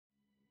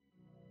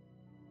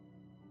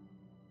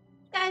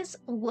guys,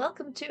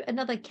 welcome to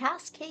another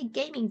Cascade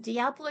Gaming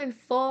Diablo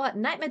 4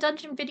 Nightmare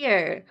Dungeon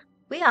video.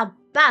 We are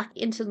back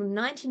into the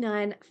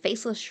 99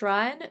 Faceless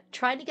Shrine,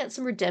 trying to get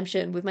some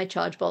redemption with my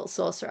Charge Bolt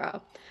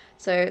Sorcerer.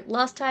 So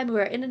last time we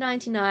were in a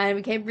 99,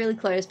 we came really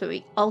close, but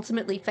we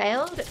ultimately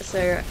failed,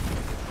 so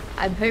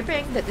I'm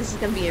hoping that this is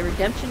going to be a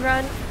redemption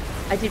run.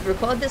 I did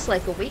record this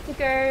like a week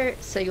ago,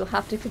 so you'll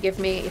have to forgive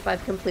me if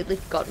I've completely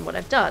forgotten what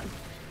I've done.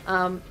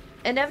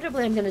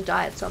 Inevitably I'm going to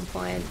die at some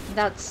point.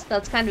 That's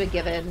kind of a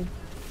given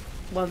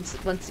once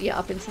you're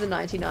up into the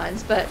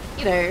 99s, but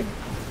you know,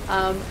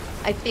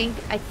 I think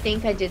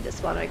I did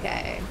this one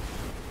okay,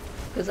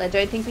 because I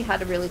don't think we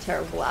had a really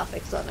terrible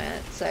affix on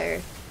it.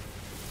 So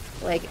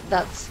like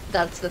that's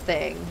the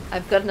thing.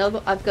 I've got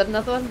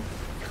another one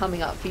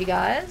coming up for you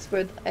guys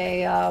with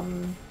a I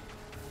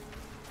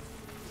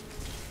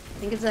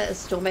think it's a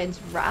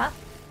Stormbane's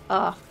Wrath.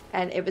 Oh,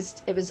 and it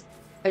was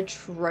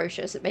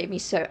atrocious. It made me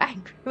so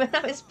angry when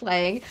I was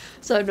playing,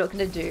 so I'm not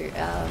going to do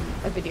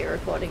a video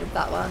recording of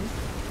that one,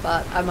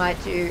 but I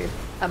might do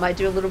a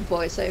little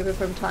voiceover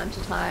from time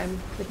to time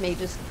with me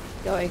just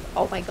going,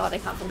 oh my god, I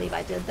can't believe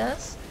I did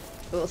this.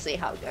 We'll see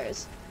how it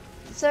goes.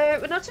 So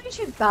we're not doing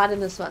too bad in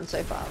this one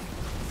so far,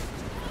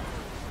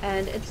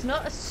 and it's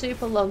not a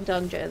super long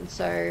dungeon,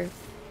 so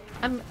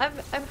I'm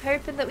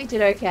hoping that we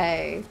did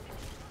okay.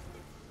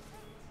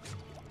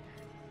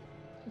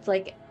 It's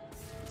like,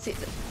 see,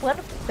 one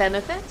of the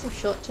benefits of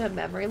short-term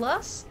memory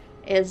loss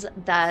is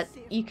that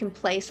you can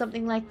play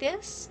something like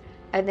this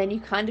and then you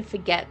kind of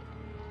forget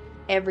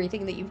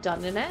everything that you've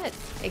done in it,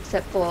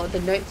 except for the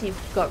notes you've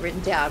got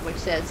written down, which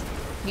says,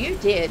 you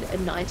did a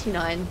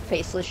 99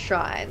 Faceless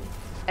Shrine.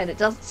 And it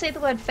doesn't say the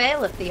word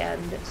fail at the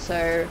end,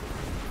 so,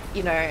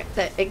 you know,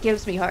 that it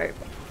gives me hope.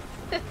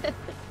 So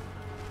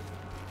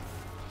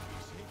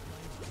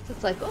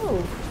it's like,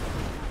 oh,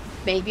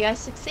 maybe I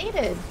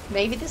succeeded.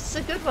 Maybe this is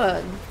a good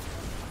one.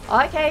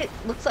 Okay,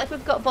 looks like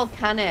we've got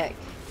volcanic.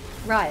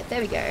 Right,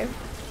 there we go.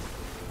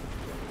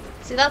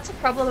 See, that's a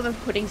problem of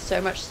putting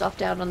so much stuff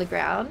down on the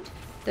ground.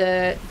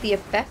 The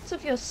effects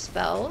of your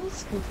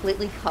spells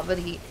completely cover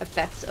the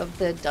effects of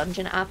the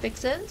dungeon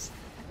affixes.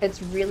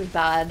 It's really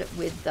bad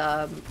with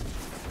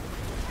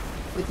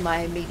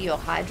my Meteor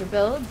Hydra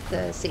build,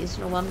 the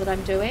seasonal one that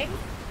I'm doing,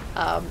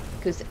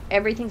 because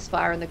everything's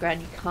fire on the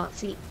ground. You can't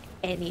see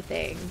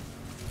anything.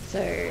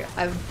 So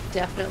I would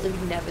definitely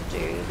never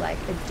do like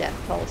a Death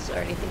Pulse or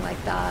anything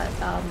like that,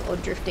 or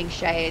Drifting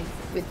Shade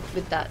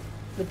with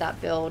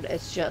that build.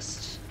 It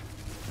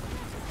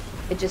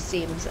just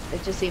seems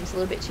a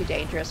little bit too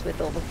dangerous with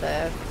all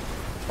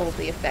of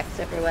the effects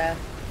everywhere.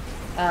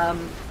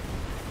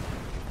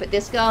 But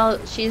this girl,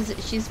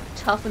 she's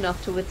tough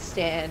enough to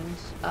withstand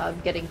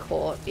getting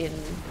caught in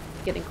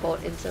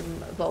some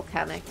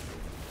volcanic.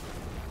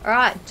 All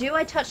right, do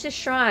I touch this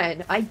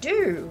shrine? I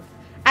do.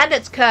 And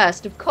it's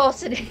cursed, of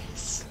course it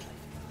is.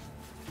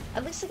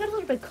 At least I got a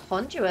little bit of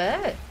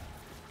conduit.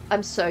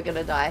 I'm so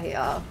gonna die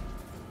here.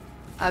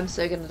 I'm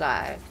so gonna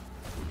die.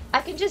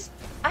 I can just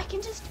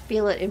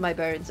feel it in my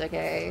bones,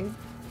 okay?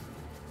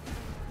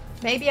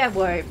 Maybe I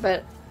won't,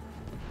 but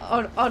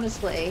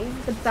honestly,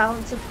 the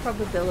balance of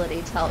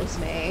probability tells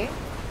me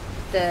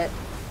that,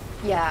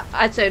 yeah,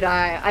 I'd so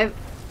die.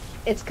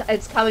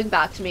 It's coming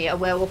back to me. A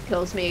werewolf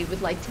kills me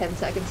with like 10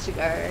 seconds to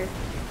go.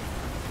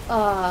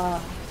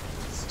 Ah.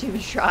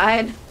 Stupid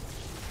shrine.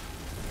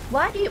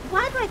 Why do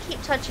I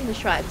keep touching the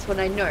shrines when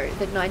I know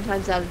that 9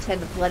 times out of 10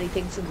 the bloody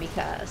things will be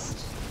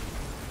cursed?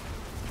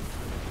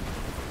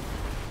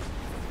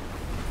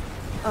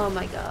 Oh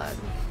my god.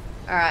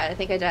 Alright, I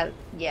think I died.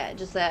 Yeah,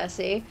 just there,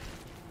 see?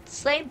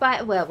 Slain by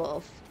a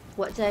werewolf.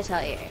 What did I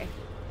tell you?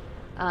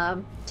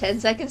 10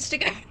 seconds to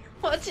go.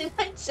 What did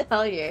I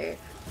tell you?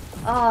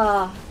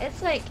 Ah,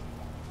 it's like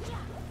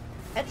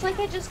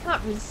I just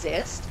can't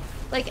resist.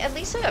 Like, at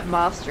least I got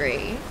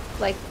mastery.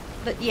 Like,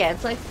 but yeah,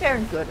 it's like fair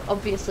and good,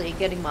 obviously,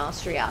 getting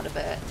mastery out of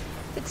it.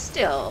 But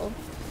still,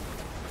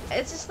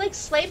 it's just like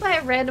slain by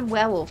a random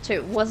werewolf too.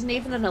 It wasn't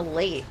even an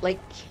elite. Like,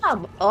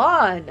 come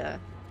on!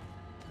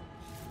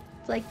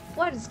 It's like,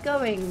 what is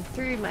going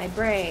through my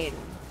brain?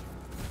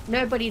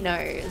 Nobody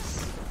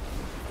knows.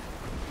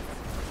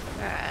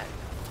 Alright.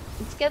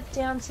 Let's get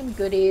down some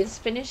goodies,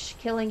 finish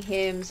killing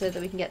him so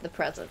that we can get the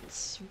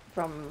presents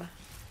from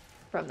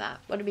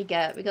that. What did we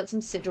get? We got some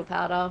sigil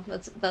powder.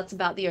 That's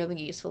about the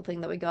only useful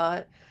thing that we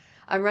got.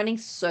 I'm running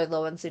so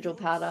low on sigil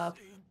powder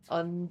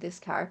on this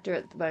character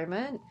at the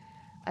moment.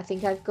 I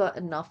think I've got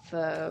enough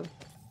for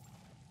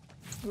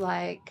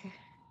like,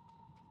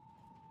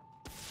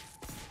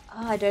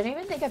 oh, I don't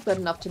even think I've got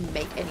enough to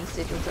make any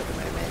sigils at the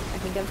moment. I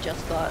think I've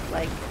just got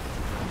like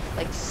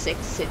 6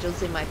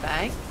 sigils in my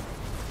bag,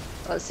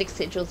 or 6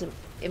 sigils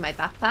in my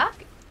backpack,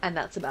 and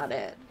that's about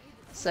it.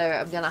 So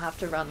I'm gonna have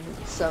to run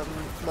some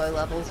low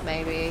levels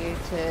maybe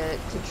to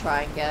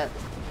try and get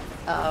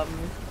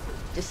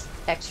just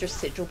extra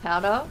sigil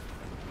powder,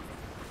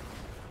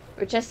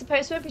 which I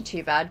suppose won't be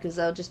too bad because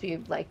they'll just be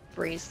like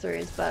breeze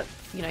throughs, but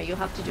you know, you'll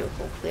have to do a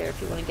full clear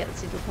if you want to get a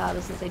sigil powder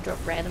since they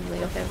drop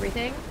randomly off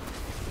everything.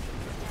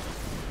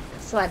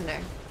 So I don't know.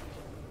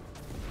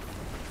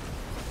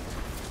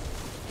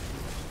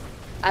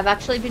 I've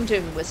actually been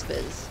doing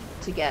whispers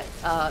to get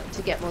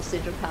more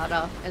sigil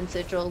powder and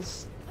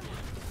sigils.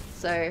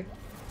 So,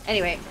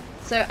 anyway,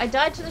 so I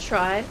died to the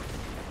shrine,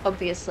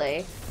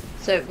 obviously.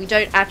 So we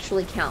don't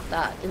actually count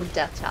that in the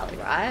death tally,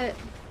 right?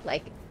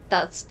 Like,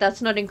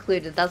 that's not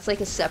included. That's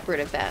like a separate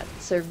event.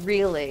 So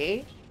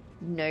really,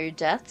 no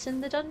deaths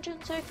in the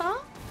dungeon so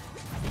far?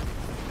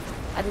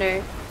 I don't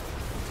know.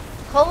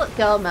 Call it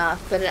girl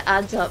math, but it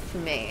adds up for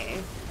me.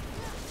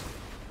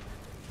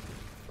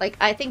 Like,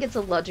 I think it's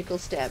a logical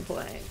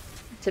standpoint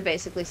to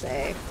basically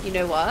say, you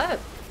know what?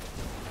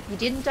 You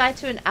didn't die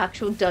to an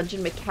actual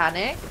dungeon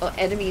mechanic or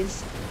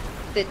enemies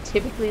that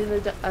typically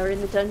are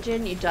in the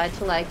dungeon. You died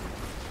to, like,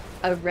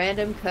 a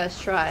random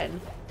cursed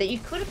shrine that you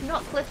could have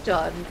not clicked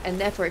on, and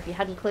therefore if you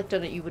hadn't clicked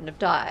on it, you wouldn't have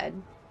died.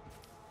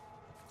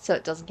 So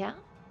it doesn't count?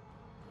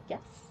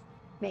 Yes?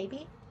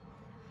 Maybe?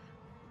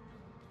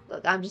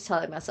 Look, I'm just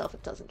telling myself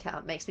it doesn't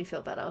count. It makes me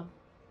feel better.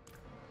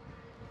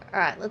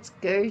 Alright, let's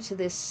go to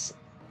this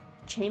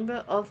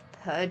Chamber of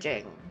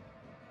Purging.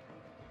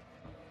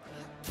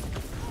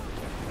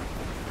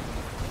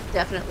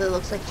 Definitely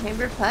looks like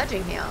Chamber of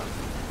Purging here.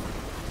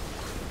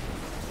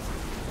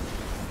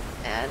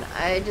 And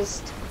I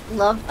just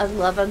love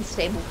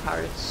unstable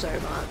currents so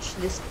much.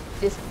 This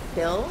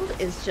build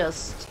is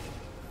just,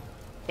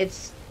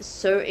 it's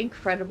so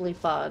incredibly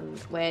fun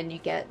when you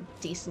get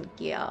decent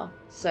gear.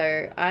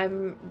 So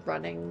I'm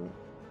running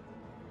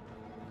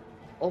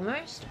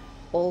almost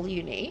all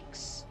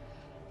uniques,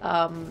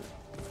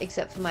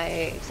 except for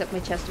my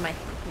chest and my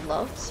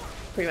gloves.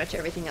 Pretty much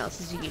everything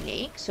else is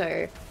unique.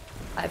 So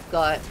I've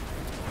got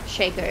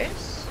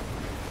Shakos,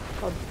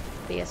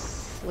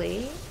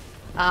 obviously.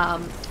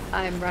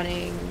 I'm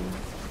running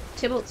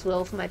Tybalt's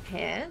Will for my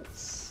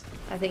pants.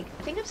 I think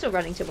I'm still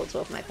running Tybalt's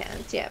Will for my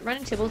pants. Yeah,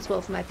 running Tybalt's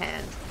Will for my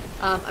pants.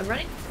 I'm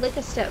running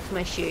Flicker Step for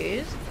my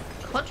shoes.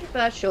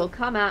 Controversial,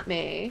 come at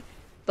me,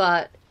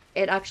 but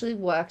it actually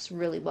works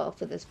really well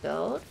for this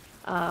build.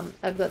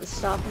 I've got the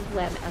Staff of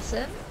Lamb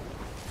Essen,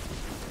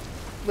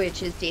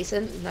 which is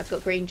decent, and I've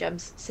got green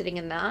gems sitting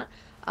in that.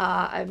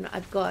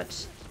 I've got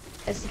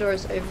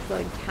Isidora's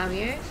Overflowing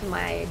Cameo for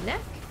my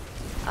neck.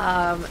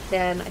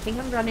 Then I think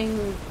I'm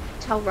running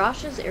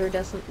Talrash's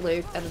Iridescent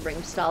Loop and Ring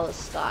of Starless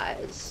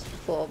Skies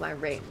for my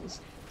rings.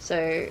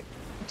 So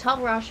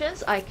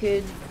Talrash's I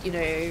could, you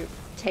know,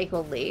 take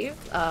or leave.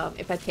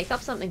 If I pick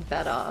up something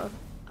better,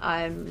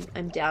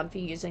 I'm down for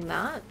using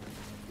that.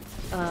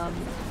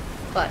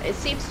 But it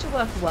seems to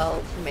work well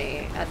for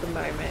me at the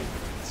moment.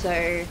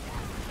 So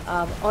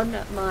on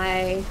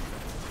my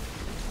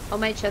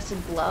chest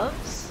and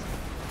gloves,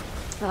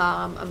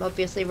 I'm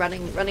obviously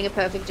running a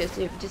Perfect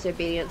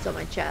Disobedience on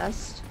my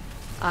chest,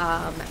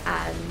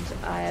 and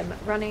I'm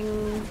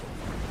running,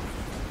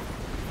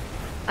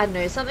 I don't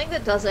know, something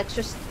that does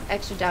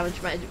extra damage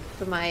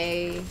for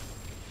my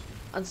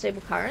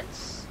unstable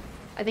currents.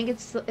 I think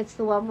it's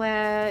the one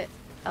where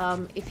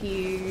if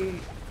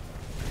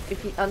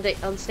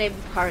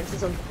unstable currents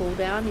is on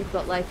cooldown, you've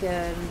got like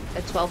a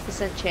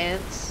 12%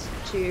 chance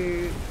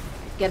to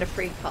get a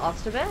free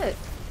cast of it.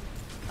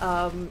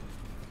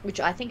 Which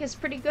I think is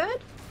pretty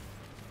good.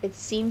 It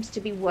seems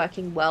to be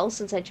working well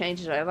since I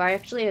changed it over. I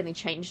actually only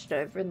changed it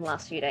over in the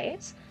last few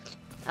days.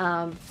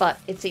 But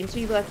it seems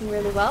to be working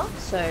really well,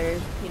 so,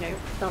 you know,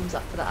 thumbs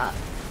up for that.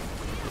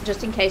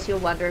 Just in case you're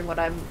wondering what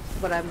I'm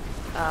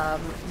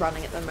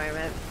running at the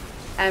moment.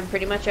 And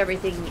pretty much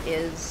everything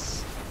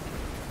is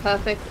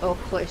perfect or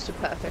close to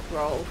perfect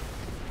roll.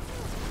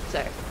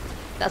 So,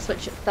 that's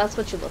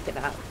what you're looking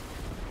at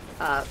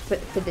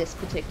for this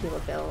particular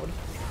build.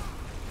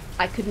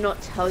 I could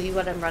not tell you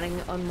what I'm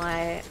running on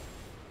my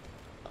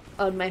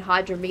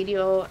Hydra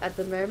Meteor at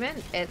the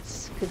moment.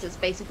 It's because it's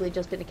basically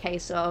just been a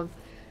case of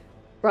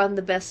run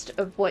the best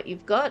of what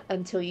you've got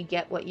until you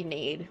get what you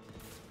need.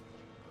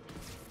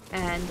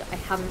 And I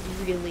haven't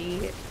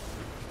really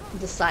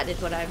decided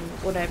what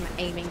I'm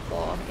aiming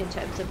for in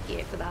terms of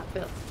gear for that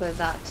build, for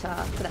that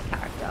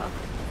character.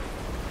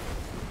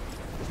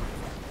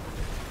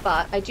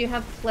 But I do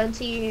have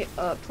plenty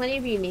of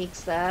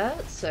uniques there,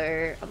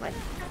 so I'm like,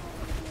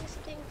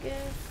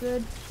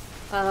 good.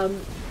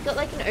 Got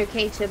like an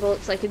okay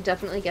Tybalt, so I could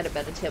definitely get a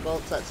better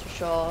Tybalt, that's for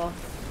sure.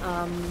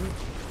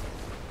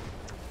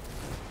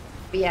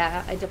 But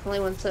yeah, I definitely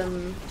want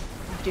to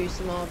do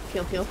some more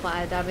pure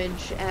fire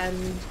damage, and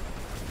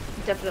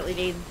definitely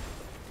need.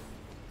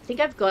 I think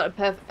I've got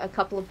a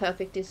couple of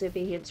Perfect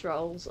Disobedience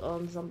rolls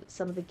on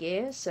some of the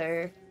gear,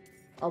 so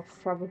I'll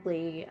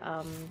probably.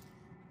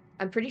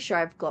 I'm pretty sure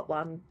I've got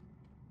one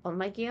on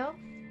my gear,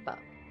 but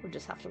we'll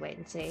just have to wait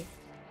and see.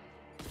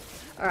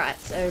 Alright,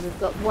 so we've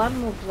got one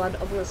more Blood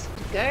Obelisk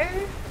to go.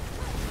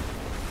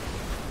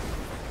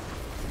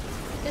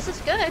 This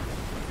is good.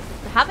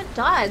 I haven't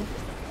died.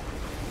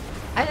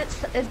 And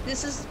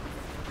this is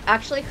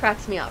actually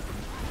cracks me up.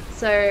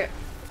 So,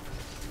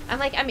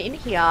 I'm in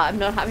here, I'm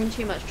not having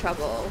too much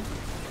trouble.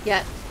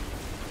 Yet,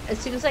 as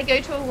soon as I go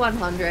to a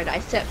 100, I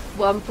step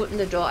one foot in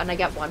the door and I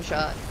get one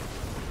shot.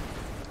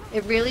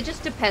 It really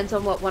just depends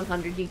on what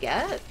 100 you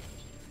get.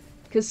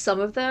 because some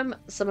of them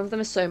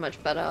are so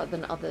much better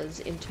than others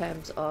in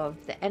terms of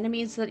the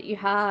enemies that you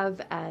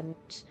have and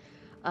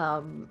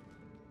um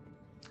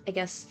I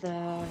guess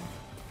what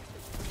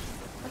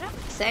do I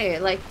say,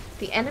 like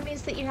the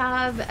enemies that you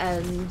have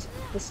and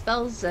the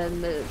spells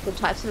and the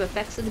types of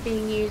effects that are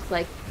being used.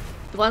 Like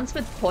the ones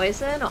with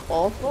poison are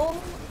awful,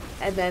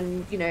 and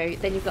then you know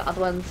then you've got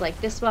other ones like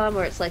this one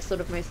where it's like sort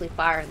of mostly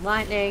fire and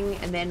lightning,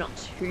 and they're not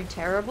too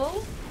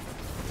terrible.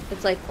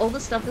 It's like all the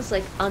stuff that's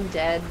like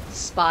undead,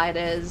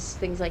 spiders,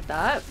 things like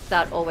that,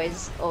 that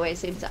always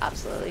seems to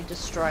absolutely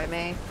destroy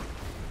me.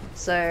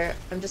 So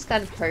I'm just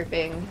kind of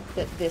hoping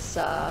that this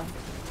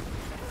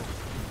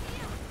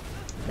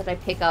that I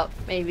pick up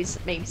maybe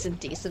some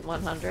decent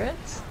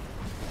 100s.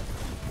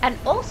 And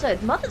also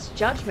Mother's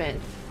Judgment.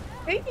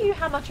 Who knew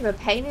how much of a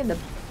pain in the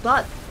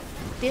butt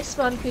this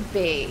one could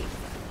be?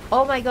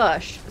 Oh my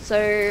gosh.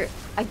 So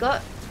I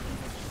got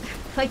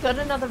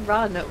another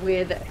run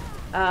with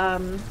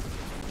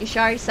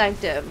Ishari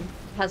Sanctum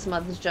has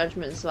Mother's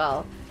Judgment as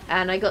well,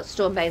 and I got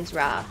Stormbane's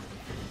Wrath,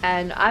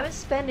 and I was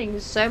spending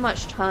so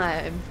much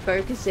time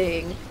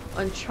focusing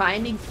on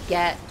trying to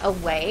get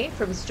away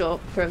from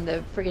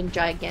the friggin'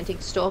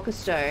 gigantic Stalker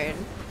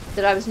Stone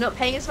that I was not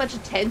paying as much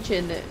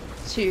attention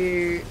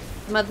to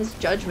Mother's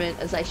Judgment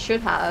as I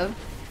should have,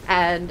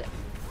 and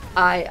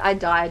I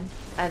died,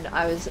 and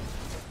I was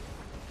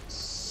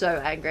so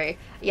angry.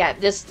 Yeah,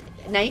 just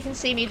now you can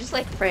see me just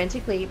like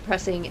frantically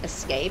pressing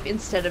escape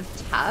instead of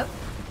tab.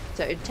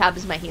 So tab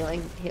is my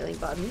healing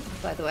button,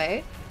 by the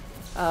way.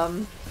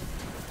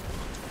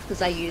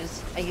 Because I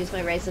use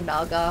my Razer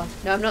Naga.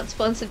 No, I'm not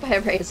sponsored by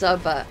a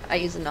Razer, but I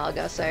use a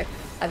Naga, so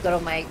I've got all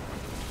my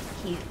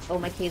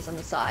keys on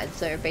the side.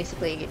 So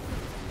basically,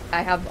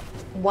 I have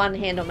one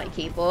hand on my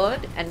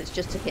keyboard, and it's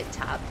just to hit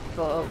tab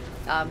for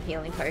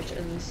healing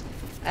potions,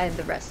 and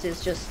the rest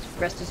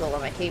is all on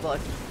my keyboard.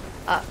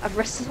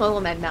 Rest is all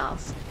on my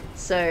mouse.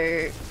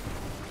 So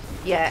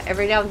yeah,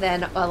 every now and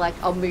then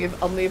I'll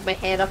move my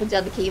hand up and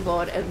down the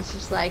keyboard, and it's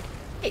just like,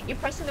 hey, you're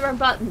pressing the wrong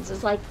buttons.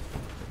 It's like,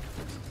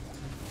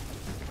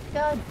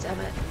 god damn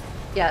it.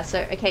 Yeah,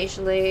 so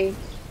occasionally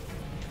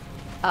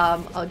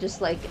I'll just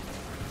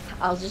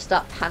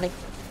start panic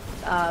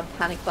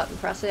button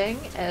pressing,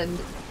 and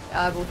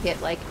I will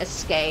hit like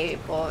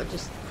escape or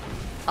just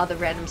other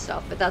random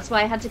stuff. But that's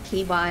why I had to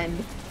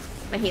keybind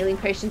my healing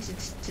potion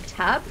to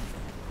tab,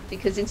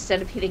 because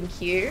instead of hitting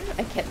Q,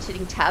 I kept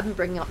hitting tab and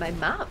bringing up my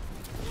map.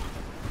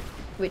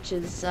 Which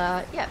is,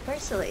 yeah, very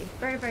silly.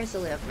 Very, very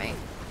silly of me.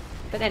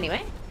 But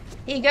anyway,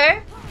 here you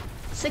go.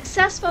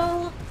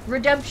 Successful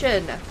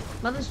redemption.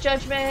 Mother's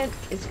Judgment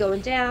is going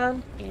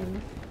down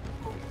in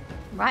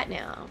right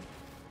now.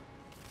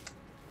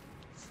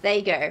 So there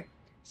you go.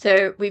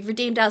 So we've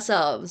redeemed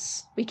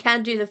ourselves. We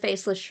can do the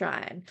Faceless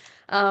Shrine.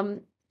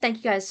 Thank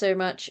you guys so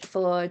much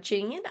for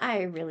tuning in.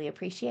 I really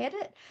appreciate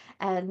it.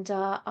 And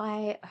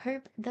I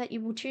hope that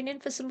you will tune in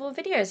for some more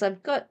videos.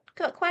 I've got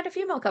quite a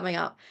few more coming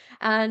up.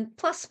 And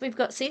plus, we've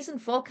got Season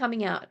 4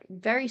 coming out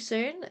very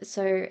soon.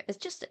 So it's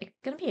just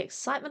going to be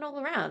excitement all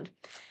around.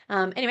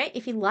 Anyway,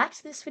 if you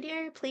liked this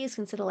video, please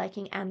consider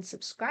liking and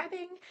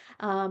subscribing.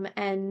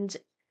 And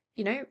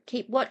you know,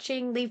 keep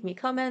watching, leave me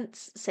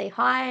comments, say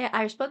hi.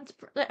 I respond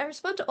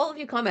to all of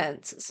your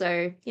comments.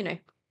 So, you know,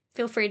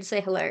 feel free to say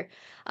hello.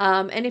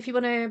 And if you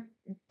want to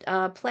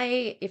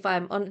play, if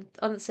I'm on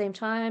at the same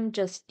time,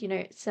 just, you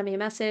know, send me a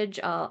message.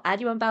 I'll add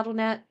you on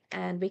BattleNet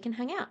and we can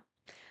hang out.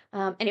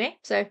 Anyway,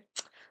 so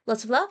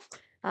lots of love.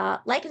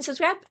 Like and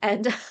subscribe,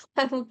 and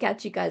I will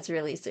catch you guys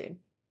really soon.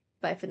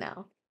 Bye for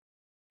now.